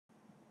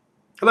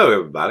Hello,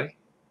 everybody.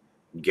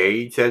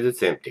 Gage says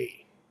it's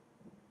empty.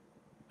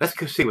 Let's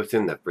go see what's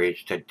in the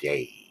fridge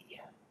today.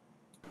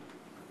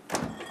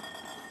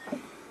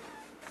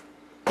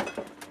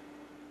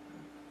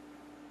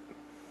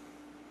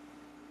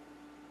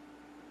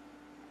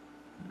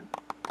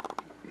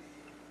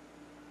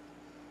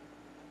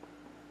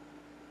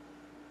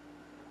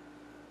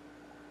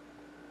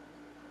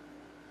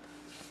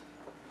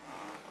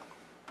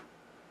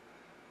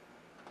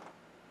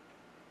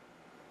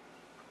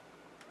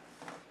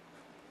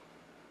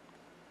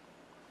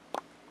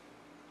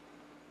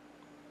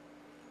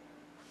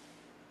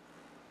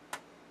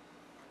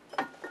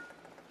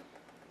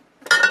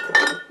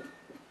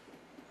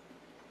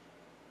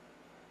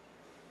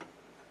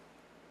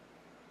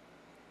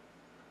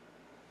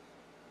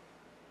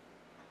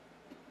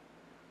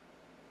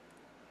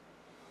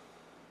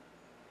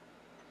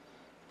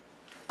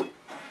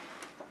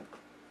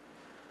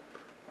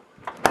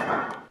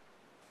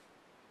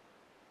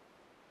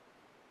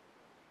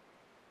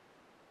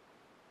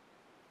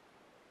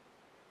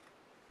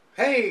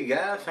 Hey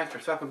guys, thanks for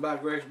stopping by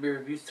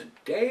Gregsbeerreviews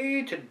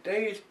today.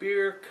 Today's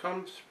beer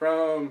comes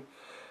from,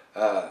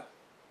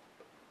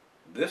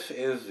 this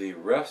is the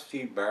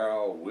Rusty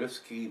Barrel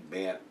Whiskey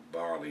Bent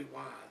Barley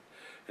Wine.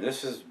 And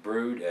this is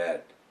brewed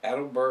at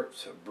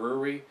Adelbert's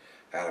Brewery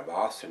out of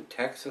Austin,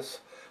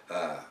 Texas.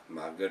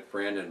 My good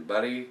friend and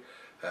buddy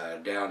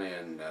down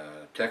in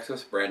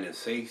Texas, Brandon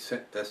C.,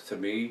 sent this to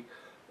me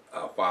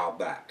a while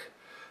back.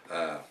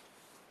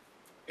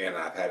 And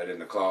I've had it in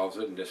the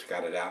closet and just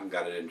got it out and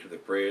got it into the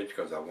fridge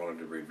because I wanted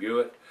to review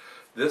it.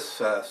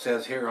 This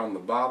says here on the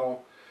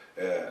bottle,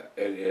 it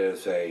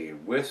is a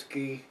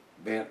whiskey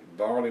bent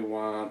barley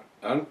wine,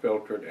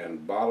 unfiltered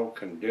and bottle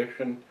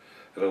conditioned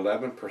at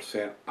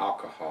 11%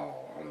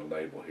 alcohol on the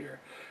label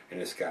here.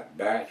 And it's got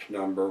batch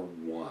number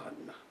 1.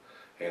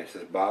 And it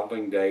says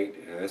bottling date,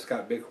 and it's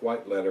got big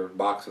white letter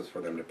boxes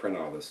for them to print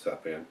all this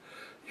stuff in.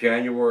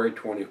 January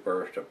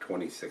 21st of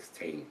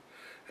 2016.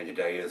 And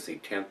today is the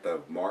 10th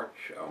of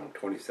March on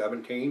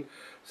 2017,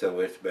 so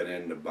it's been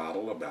in the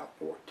bottle about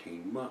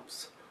 14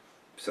 months.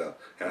 So,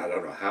 and I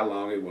don't know how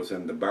long it was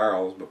in the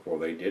barrels before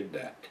they did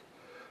that.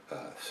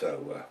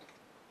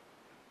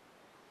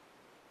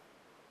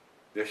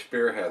 This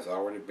beer has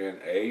already been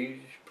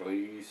aged.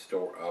 Please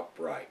store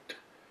upright.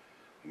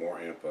 More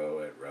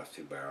info at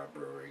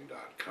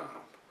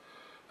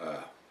rustybarrelbrewing.com.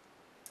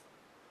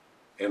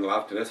 And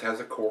this has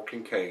a cork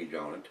and cage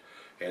on it.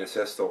 And it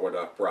says store it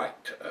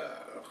upright,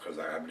 because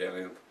I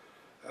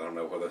don't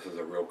know whether this is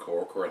a real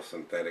cork or a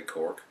synthetic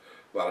cork.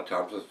 A lot of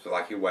times it's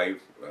like you lay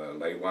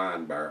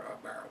wine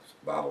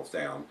bottles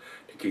down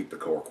to keep the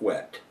cork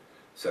wet.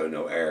 So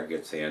no air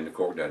gets in, the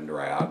cork doesn't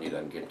dry out, and you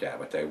don't get that.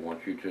 But they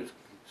want you to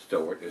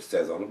store it, it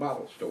says on the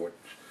bottle, store it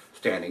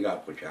standing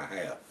up, which I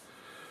have.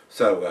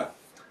 So,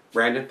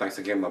 Brandon, thanks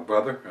again, my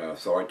brother.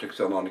 Sorry it took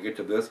so long to get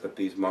to this, but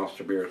these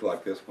monster beers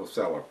like this will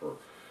sell her for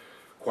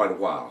quite a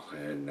while.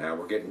 And now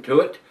we're getting to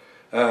it.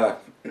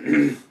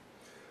 It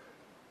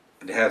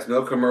has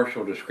no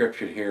commercial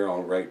description here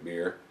on Rate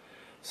Beer,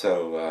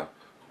 so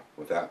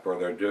without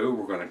further ado,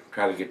 we're going to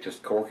try to get this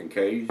cork and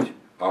cage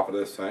off of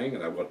this thing,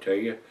 and I will tell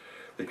you,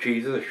 the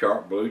cheeses, the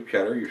sharp blue,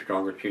 cheddar, your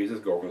stronger cheeses,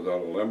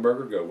 Gorgonzola,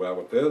 Limburger, go well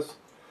with this.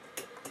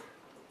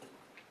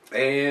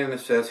 And it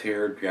says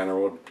here,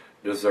 general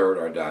dessert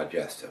or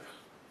digestive.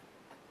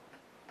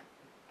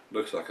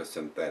 Looks like a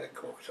synthetic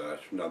cork, so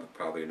that's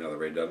probably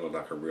another, it doesn't look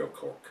like a real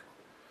cork.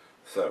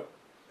 So,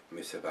 let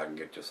me see if I can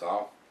get this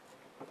off.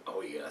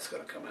 Oh yeah, it's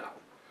going to come out.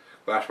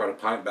 Glass right a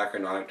pint, backer,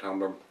 9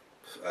 tumbler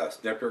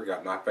snifter.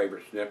 Got my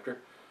favorite snifter.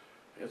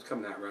 It's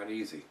coming out right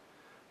easy.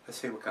 Let's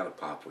see what kind of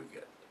pop we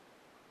get.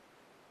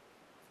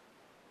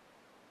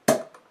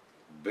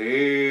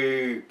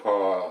 Big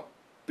pop.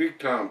 Big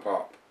time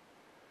pop.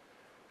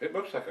 It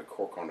looks like a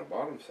cork on the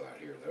bottom side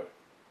here though.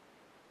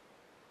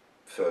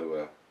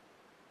 So,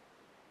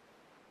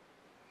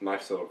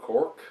 nice little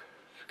cork.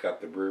 It's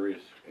got the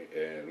brewery's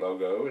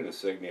logo and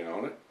insignia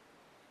on it.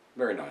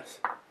 Very nice.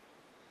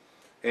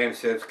 And it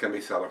says it's going to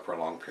be selling for a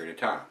long period of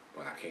time.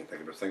 Well, I can't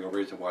think of a single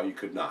reason why you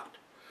could not.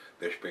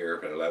 This beer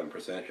at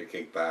 11% should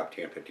keep 5,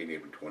 10, 15,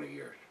 even 20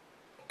 years.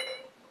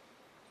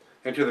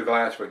 Into the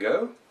glass we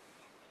go.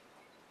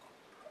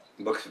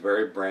 Looks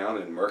very brown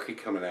and murky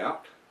coming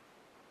out.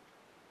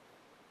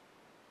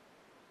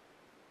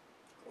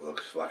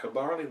 Looks like a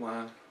barley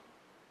wine.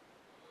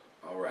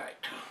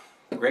 Alright.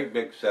 Great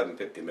big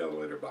 750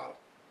 milliliter bottle.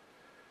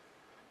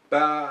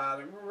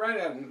 About right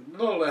at a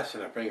little less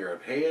than a finger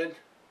of head.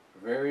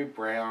 Very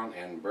brown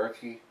and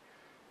murky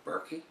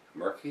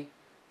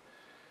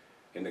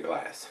in the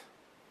glass.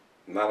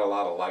 Not a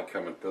lot of light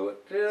coming through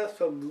it. Just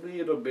a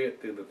little bit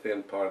through the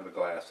thin part of the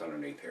glass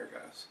underneath here,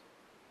 guys.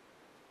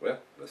 Well,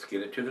 let's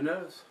get it to the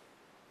nose.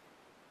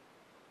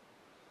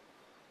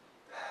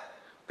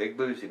 Big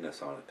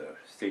booziness on it though,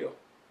 still.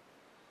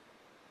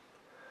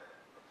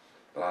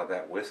 A lot of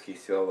that whiskey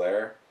still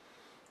there.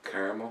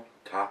 Caramel,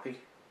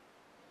 toffee,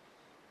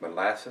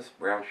 molasses,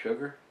 brown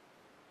sugar.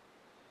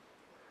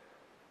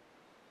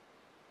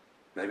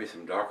 Maybe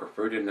some darker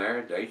fruit in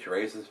there, dates,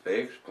 raisins,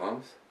 figs,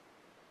 plums.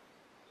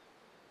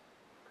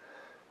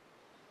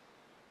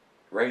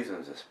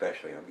 Raisins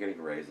especially. I'm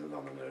getting raisins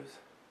on the nose.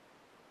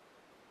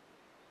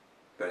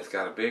 But it's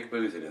got a big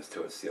booziness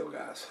to it still,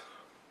 guys.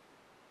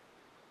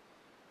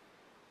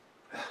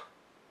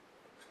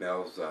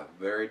 Smells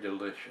very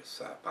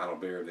delicious. Final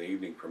beer of the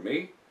evening for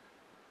me.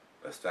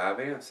 Let's dive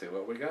in and see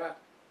what we got.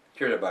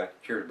 Cheers, everybody.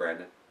 Cheers,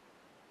 Brandon.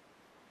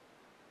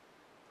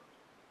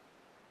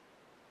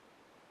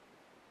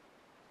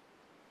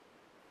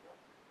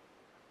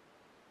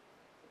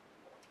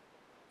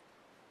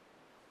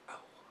 Oh.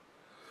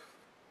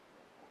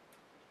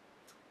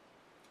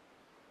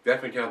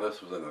 Definitely tell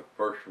this was in a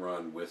first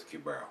run whiskey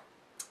barrel.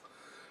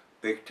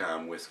 Big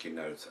time whiskey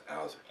notes,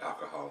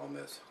 alcohol on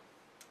this.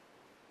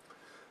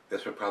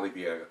 This would probably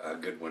be a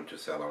good one to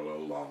sell a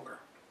little longer.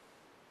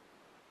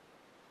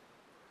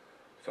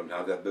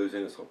 Sometimes that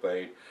booziness will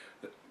fade.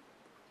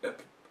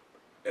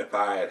 If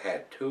I had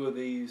had 2 of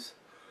these,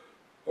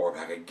 or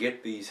if I could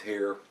get these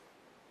here,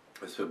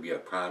 this would be a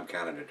prime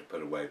candidate to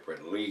put away for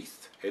at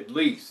least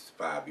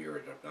 5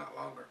 years, if not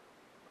longer.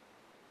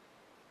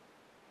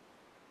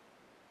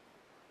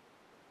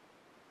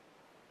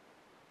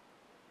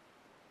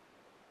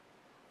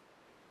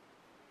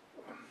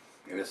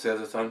 And it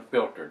says it's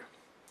unfiltered,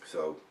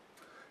 so,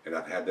 and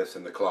I've had this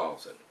in the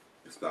closet.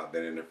 It's not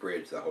been in the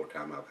fridge the whole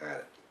time I've had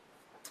it.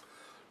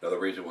 Another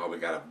reason why we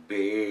got a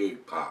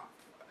big pop.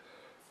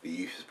 The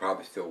yeast is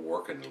probably still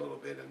working a little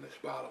bit in this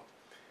bottle.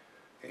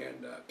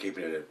 And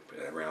keeping it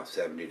at around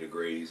 70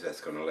 degrees,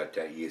 that's going to let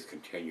that yeast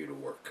continue to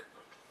work.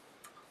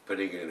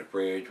 Putting it in the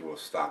fridge will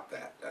stop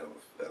that.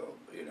 That'll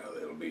you know,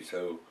 it'll be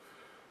so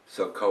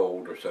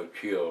cold or so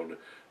chilled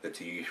that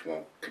the yeast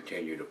won't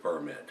continue to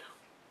ferment.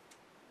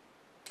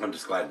 I'm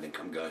just glad it didn't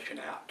come gushing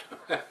out.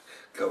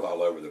 Go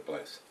all over the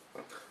place.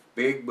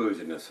 Big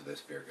booziness of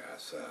this beer,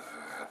 guys.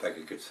 I think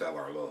it could sell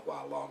her a little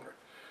while longer,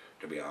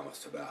 to be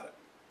honest about it.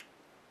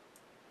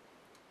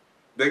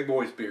 Big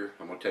boys beer,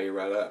 I'm going to tell you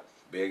right up.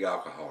 Big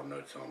alcohol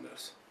notes on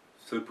this.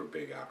 Super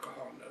big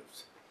alcohol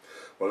notes.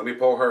 Well, let me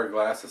pour her a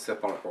glass and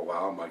sip on it for a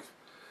while. I might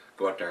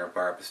go out there and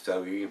fire up a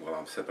stogie while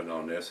I'm sipping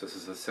on this. This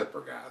is a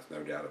sipper, guys,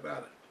 no doubt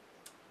about it.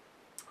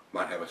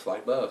 Might have a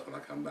slight buzz when I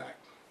come back.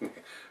 I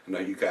know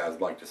you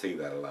guys like to see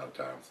that a lot of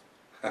times.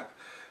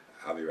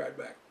 I'll be right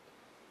back.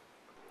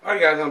 Alright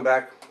guys, I'm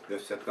back.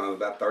 Just sipped on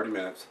about 30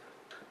 minutes.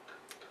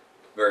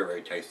 Very,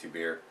 very tasty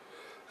beer.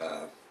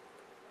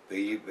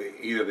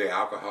 Either the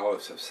alcohol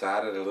has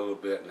subsided a little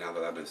bit now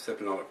that I've been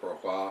sipping on it for a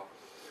while,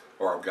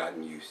 or I've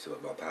gotten used to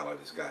it. My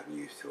palate has gotten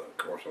used to it. Of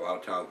course, a lot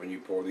of times when you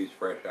pour these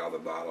fresh out of the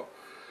bottle,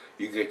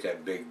 you get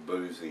that big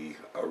boozy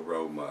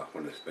aroma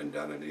when it's been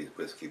done in these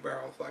whiskey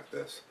barrels like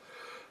this.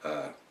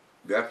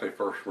 Definitely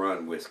first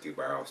run whiskey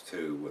barrels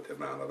too, with the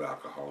amount of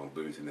alcohol and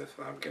booziness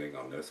that I'm getting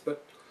on this.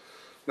 But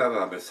now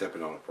that I've been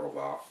sipping on it for a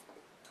while,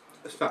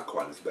 it's not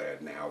quite as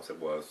bad now as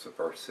it was the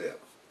first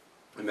sip.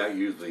 And that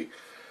usually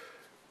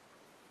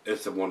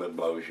is the one that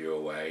blows you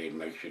away and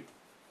makes you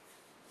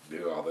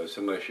do all this,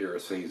 unless you're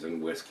a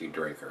seasoned whiskey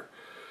drinker.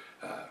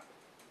 A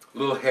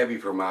little heavy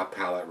for my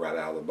palate right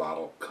out of the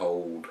bottle,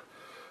 cold.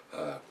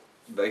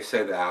 They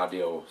say the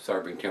ideal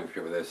serving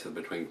temperature for this is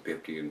between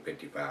 50 and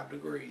 55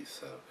 degrees.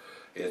 So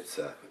it's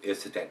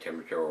at that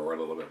temperature or a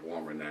little bit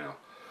warmer now.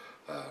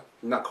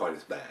 Not quite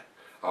as bad.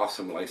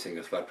 Awesome lacing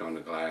is left on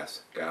the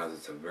glass. Guys,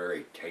 it's a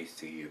very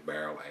tasty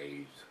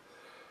barrel-aged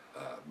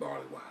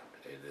barley wine.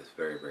 It is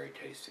very, very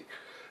tasty.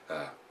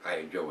 I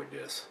enjoyed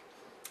this.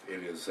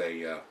 It is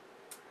a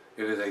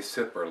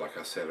sipper, like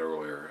I said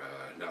earlier.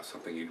 Not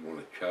something you'd want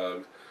to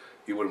chug.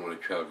 You wouldn't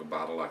want to chug a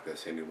bottle like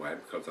this anyway,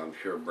 because I'm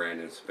sure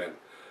Brandon spent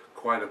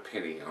quite a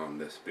penny on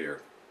this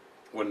beer.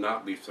 Would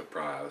not be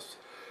surprised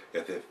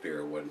if this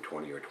beer wasn't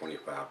 $20 or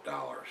 $25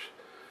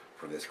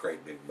 for this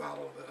great big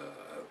bottle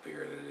of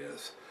beer that it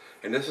is.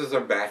 And this is their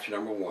batch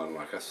number 1,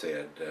 like I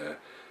said. The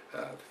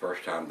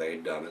first time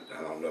they'd done it.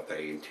 I don't know if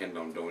they intend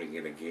on doing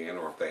it again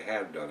or if they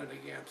have done it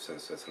again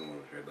since this one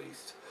was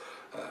released.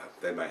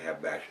 They may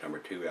have batch number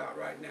 2 out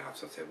right now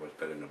since it was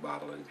put in the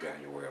bottle in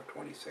January of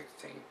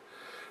 2016.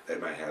 They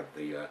may have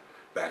the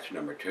batch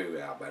number 2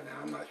 out by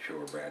now. I'm not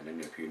sure, Brandon.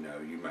 If you know,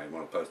 you might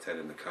want to post that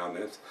in the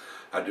comments.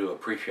 I do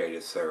appreciate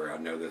it, sir. I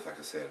know this, like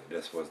I said,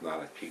 this was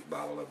not a cheap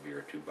bottle of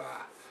beer to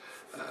buy.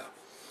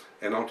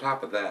 And on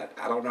top of that,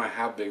 I don't know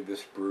how big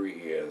this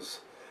brewery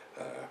is.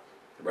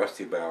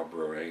 Rusty Barrel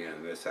Brewing,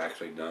 and it's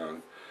actually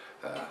done,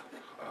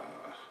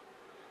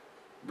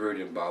 brewed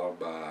and bottled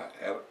by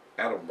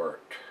Adelbert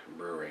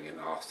Brewing in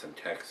Austin,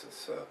 Texas.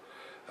 So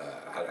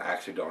I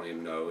actually don't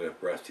even know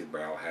if Rusty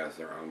Barrel has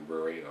their own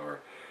brewery or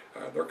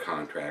they're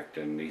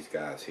contracting these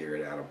guys here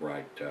at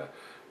Adelbert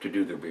to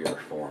do their beers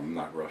for them. I'm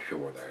not real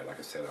sure there. Like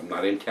I said, I'm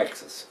not in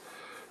Texas.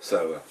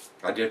 So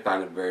I did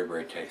find it very,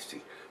 very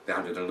tasty.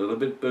 Found it a little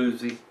bit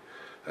boozy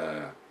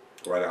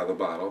right out of the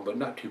bottle, but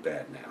not too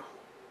bad now.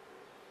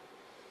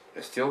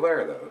 It's still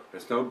there though.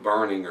 There's no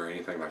burning or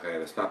anything like that.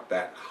 It's not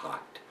that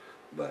hot,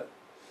 but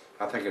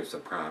I think it's a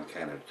prime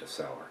candidate to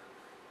cellar,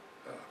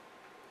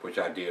 which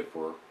I did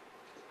for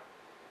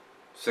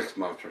 6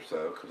 months or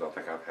so, because I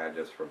think I've had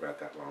this for about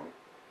that long.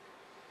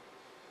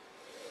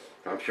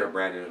 I'm sure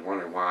Brandon is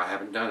wondering why I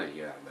haven't done it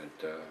yet,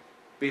 but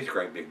these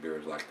great big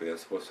beers like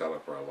this, we'll sell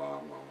it for a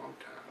long, long, long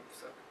time.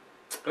 So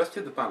let's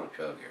do the final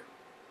chug here.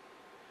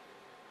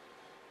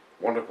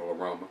 Wonderful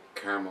aroma,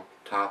 caramel,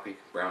 toffee,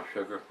 brown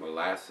sugar,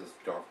 molasses,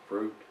 dark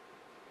fruit.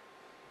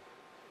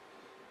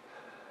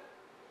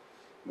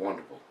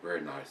 Wonderful,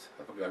 very nice.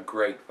 A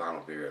great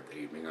final beer of the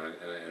evening,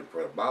 and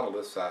for a bottle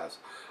this size,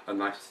 a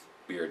nice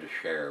beer to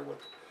share with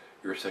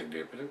your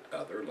significant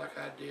other, like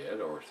I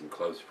did, or some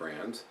close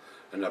friends,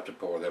 enough to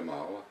pour them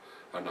all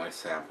a nice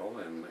sample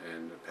and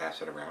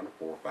pass it around to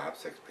 4, 5,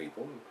 6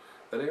 people, and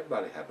let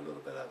everybody have a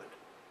little bit of it.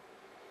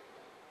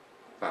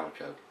 Final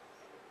chug.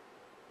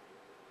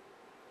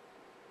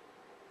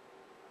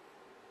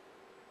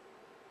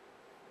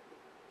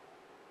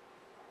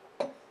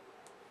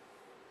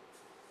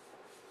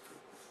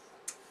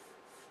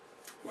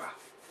 Wow.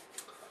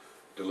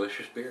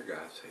 Delicious beer,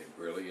 guys. It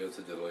really is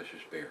a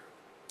delicious beer.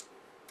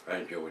 I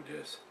enjoyed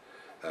this.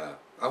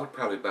 I would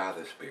probably buy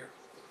this beer.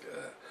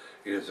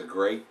 It is a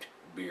great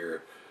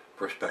beer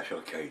for special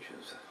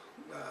occasions.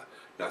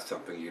 Not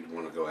something you'd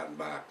want to go out and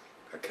buy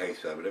a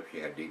case of it if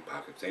you had deep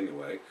pockets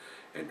anyway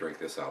and drink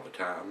this all the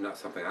time. Not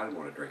something I'd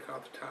want to drink all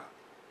the time.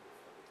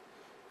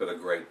 But a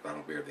great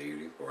final beer of the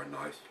evening for a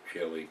nice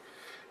chilly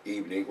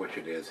evening, which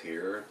it is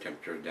here.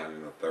 Temperature down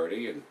in the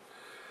 30 and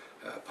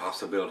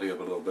possibility of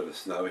a little bit of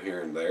snow here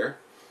and there.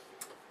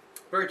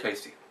 Very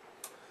tasty.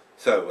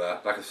 So,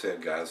 like I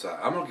said, guys,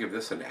 I'm going to give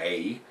this an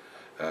A.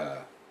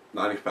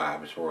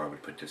 95 is where I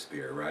would put this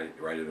beer,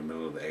 right in the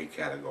middle of the A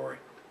category.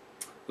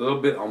 A little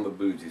bit on the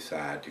boozy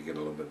side to get a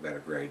little bit better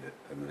grade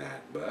than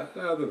that. But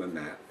other than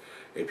that,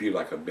 if you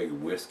like a big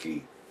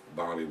whiskey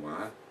barley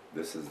wine,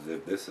 this is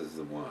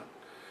the one.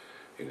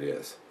 It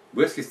is.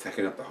 Whiskey's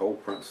taking up the whole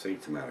front seat,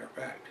 as a matter of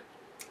fact.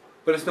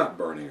 But it's not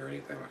burning or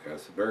anything like that.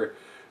 It's a very,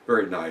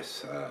 very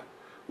nice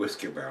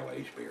whiskey barrel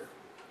aged beer.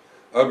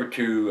 Over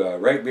to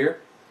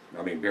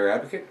Beer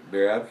Advocate.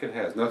 Beer Advocate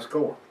has no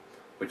score,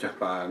 which I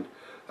find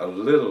a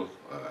little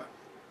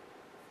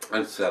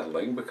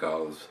unsettling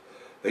because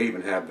they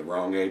even have the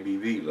wrong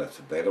ABV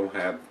listed. They don't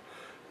have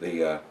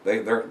the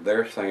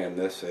they're saying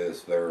this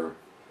is their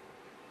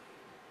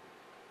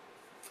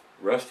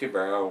rusty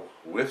barrel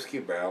whiskey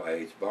barrel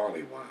aged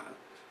barley wine.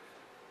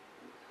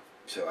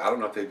 So I don't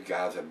know if these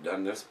guys have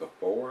done this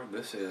before.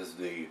 This is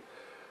the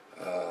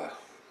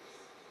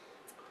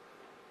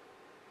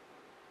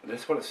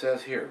that's what it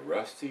says here: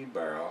 rusty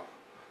barrel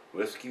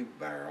whiskey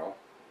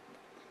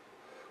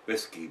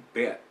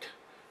bent,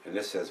 and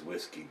this says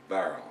whiskey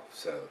barrel.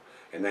 So,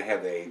 and they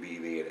have the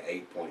ABV at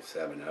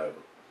 8.70.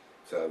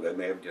 So they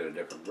may have did a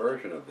different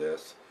version of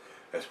this.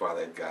 That's why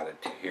they've got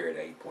it here at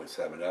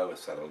 8.70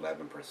 instead of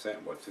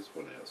 11%, what this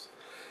one is.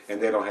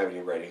 And they don't have any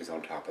ratings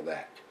on top of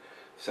that.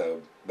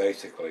 So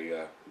basically,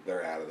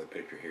 they're out of the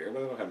picture here,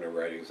 but they don't have no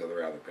ratings, so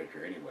they're out of the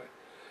picture anyway.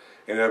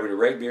 And over to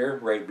Rate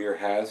Beer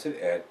has it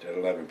at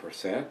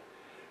 11%,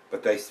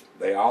 but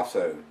they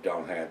also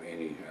don't have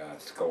any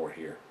score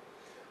here.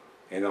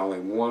 And only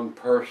one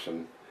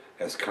person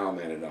has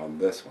commented on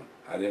this one.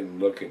 I didn't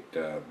look at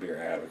Beer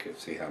Advocate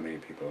to see how many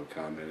people have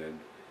commented.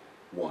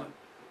 One.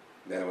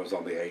 Then it was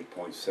on the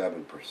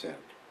 8.7%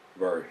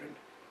 version.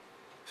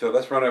 So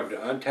let's run over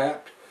to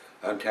Untapped.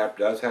 Untapped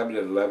does have it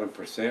at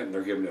 11%, and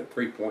they're giving it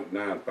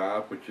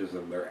 3.95, which is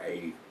in their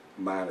A-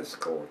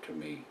 score to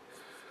me.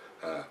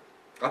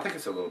 I think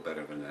it's a little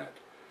better than that.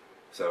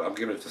 So I'm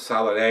giving it a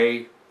solid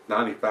A,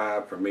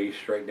 95 for me,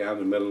 straight down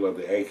the middle of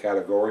the A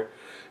category.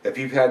 If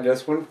you've had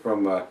this one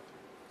from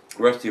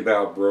Rusty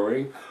Barrel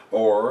Brewing,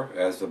 or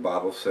as the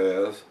bottle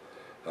says,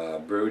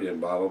 brewed and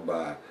bottled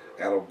by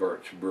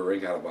Adelbert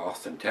Brewing out of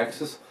Austin,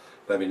 Texas,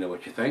 let me know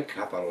what you think.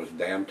 I thought it was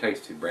damn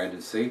tasty,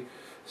 Brandon C.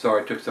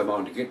 Sorry it took so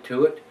long to get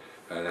to it,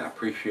 and I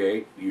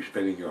appreciate you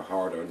spending your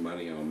hard-earned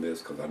money on this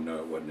because I know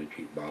it wasn't a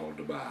cheap bottle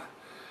to buy.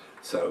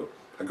 So,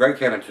 a great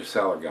can to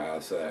seller,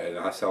 guys, and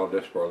I sold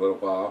this for a little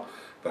while,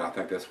 but I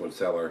think this would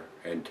sell her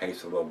and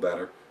taste a little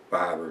better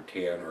 5 or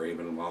 10 or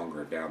even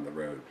longer down the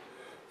road.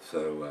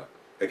 So,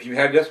 if you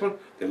had this one,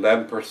 the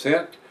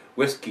 11%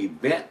 whiskey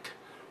bent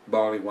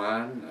barley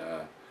wine,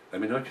 let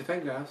me know what you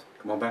think, guys.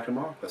 Come on back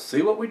tomorrow. Let's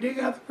see what we dig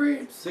out of the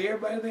fridge. See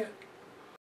everybody then.